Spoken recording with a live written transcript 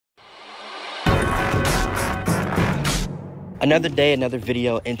Another day, another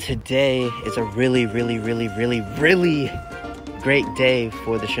video, and today is a really great day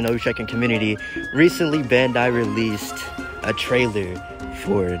for the Shinobi Striker community. Recently, Bandai released a trailer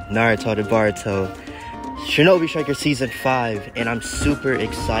for Naruto to Boruto Shinobi Striker Season 5, and I'm super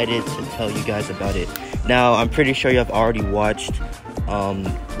excited to tell you guys about it. Now, I'm pretty sure you have already watched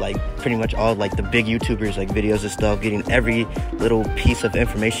like pretty much all like the big YouTubers like videos and stuff, getting every little piece of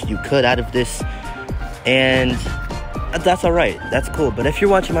information you could out of this, and that's all right, that's cool. But if you're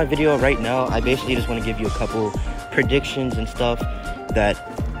watching my video right now, I basically just want to give you a couple predictions and stuff that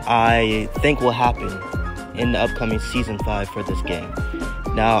I think will happen in the upcoming Season 5 for this game.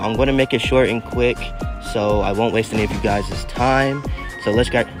 Now, I'm going to make it short and quick, so I won't waste any of you guys' time. So let's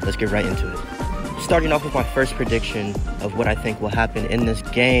get right into it. Starting off with my first prediction of what I think will happen in this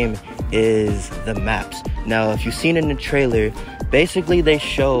game is the maps. Now, if you've seen in the trailer, basically they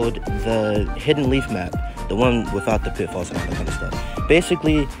showed the hidden leaf map, the one without the pitfalls and all that kind of stuff.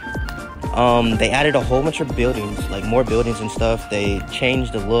 Basically, they added a whole bunch of buildings, like more buildings and stuff. They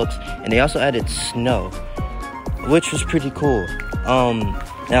changed the looks, and they also added snow, which was pretty cool.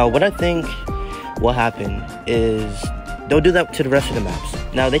 Now, what I think will happen is they'll do that to the rest of the maps.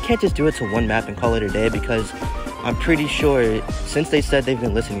 Now, they can't just do it to one map and call it a day, because I'm pretty sure, since they said they've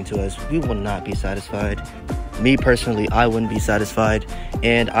been listening to us, we will not be satisfied. Me personally, I wouldn't be satisfied,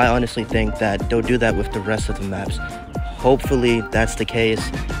 and I honestly think that they'll do that with the rest of the maps. Hopefully that's the case.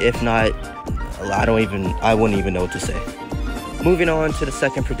 If not, I wouldn't even know what to say. Moving on to the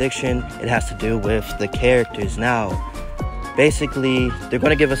second prediction, it has to do with the characters. Now, basically, they're going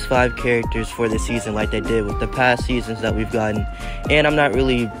to give us 5 characters for this season like they did with the past seasons that we've gotten, and I'm not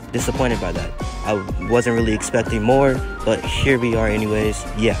really disappointed by that. I wasn't really expecting more, but here we are anyways.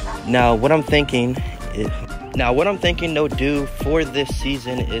 Yeah. Now, what I'm thinking they'll do for this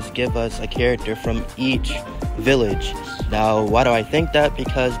season is give us a character from each village. Now, why do I think that?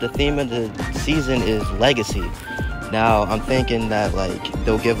 Because the theme of the season is legacy. Now, I'm thinking that like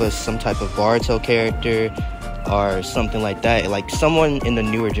they'll give us some type of Boruto character or something like that, like someone in the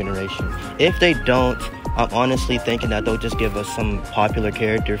newer generation. If they don't, I'm honestly thinking that they'll just give us some popular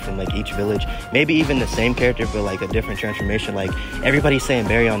character from like each village, maybe even the same character but like a different transformation. Like everybody's saying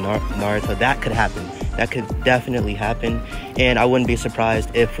Barry on Naruto. That could happen. That could definitely happen, and I wouldn't be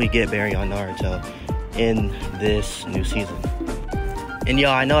surprised if we get Barry on Naruto in this new season. And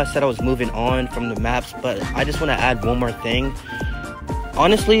yeah, I know I said I was moving on from the maps, but I just want to add one more thing.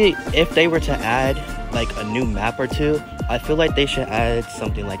 Honestly, if they were to add like a new map or two, I feel like they should add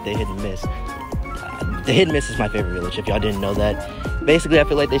something like the Hidden Mist. The Hidden Mist is my favorite village, if y'all didn't know that. Basically, I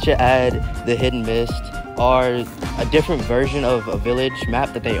feel like they should add the Hidden Mist or a different version of a village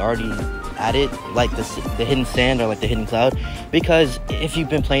map that they already added, like the Hidden Sand or like the Hidden Cloud. Because if you've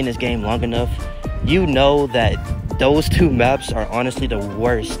been playing this game long enough, you know that those two maps are honestly the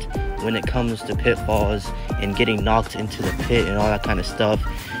worst when it comes to pitfalls and getting knocked into the pit and all that kind of stuff.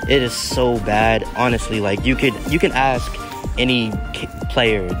 It is so bad, honestly. Like you can ask any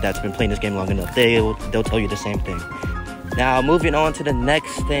player that's been playing this game long enough, they'll tell you the same thing. Now, moving on to the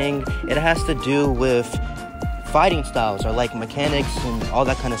next thing, it has to do with fighting styles or like mechanics and all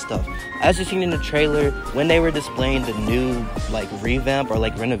that kind of stuff. As you've seen in the trailer, when they were displaying the new like revamp or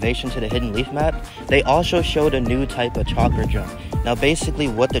like renovation to the Hidden Leaf map, they also showed a new type of chakra jump. Now, basically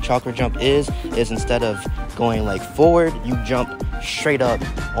what the chakra jump is instead of going like forward, you jump straight up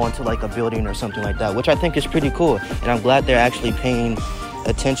onto like a building or something like that, which I think is pretty cool. And I'm glad they're actually paying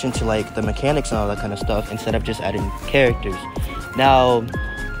attention to like the mechanics and all that kind of stuff instead of just adding characters. Now,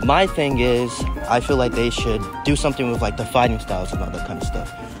 my thing is, I feel like they should do something with like the fighting styles and all that kind of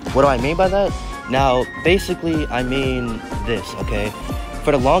stuff. What do I mean by that? Now, basically, I mean this, okay?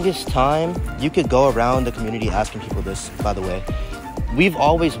 For the longest time, you could go around the community asking people this, by the way. We've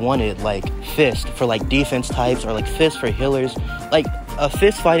always wanted like fist for like defense types or like fist for healers. Like a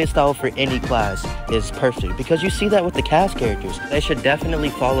fist fighting style for any class is perfect, because you see that with the cast characters. They should definitely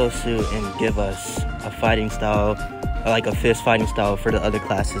follow suit and give us a fighting style, like a fist fighting style for the other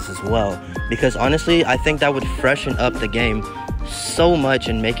classes as well, because honestly I think that would freshen up the game so much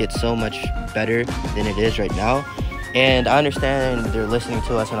and make it so much better than it is right now. And I understand they're listening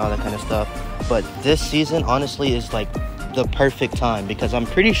to us and all that kind of stuff, but this season honestly is like the perfect time, because I'm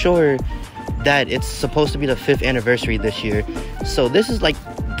pretty sure that it's supposed to be the 5th anniversary this year, so this is like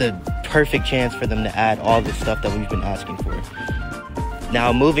the perfect chance for them to add all the stuff that we've been asking for.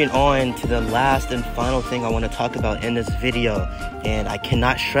 Now, moving on to the last and final thing I want to talk about in this video, and I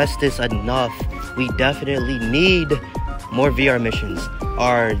cannot stress this enough, we definitely need more VR missions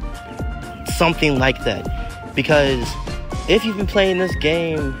or something like that, because if you've been playing this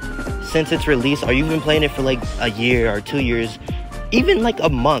game since its release, or you've been playing it for like a year or 2 years, even like a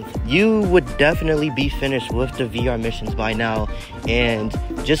month, you would definitely be finished with the VR missions by now. And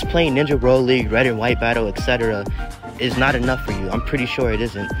just playing Ninja Roll League, Red and White Battle, etc. is not enough for you. I'm pretty sure it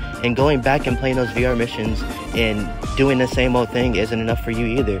isn't. And going back and playing those VR missions and doing the same old thing isn't enough for you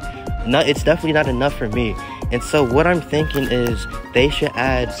either. No, it's definitely not enough for me. And so what I'm thinking is they should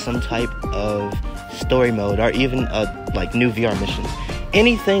add some type of story mode, or even like new VR missions.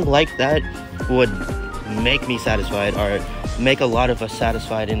 Anything like that would make me satisfied, or make a lot of us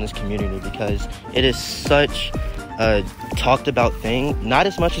satisfied in this community, because it is such a talked about thing. Not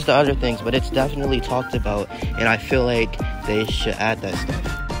as much as the other things, but it's definitely talked about, and I feel like they should add that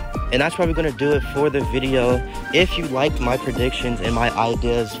stuff. And that's probably going to do it for the video. If you liked my predictions and my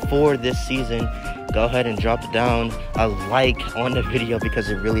ideas for this season, go ahead and drop down a like on the video, because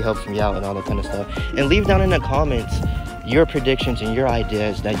it really helps me out and all that kind of stuff. And leave down in the comments your predictions and your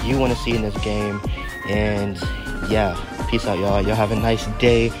ideas that you want to see in this game. And yeah, peace out, y'all. Y'all have a nice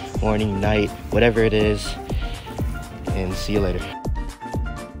day, morning, night, whatever it is. And see you later.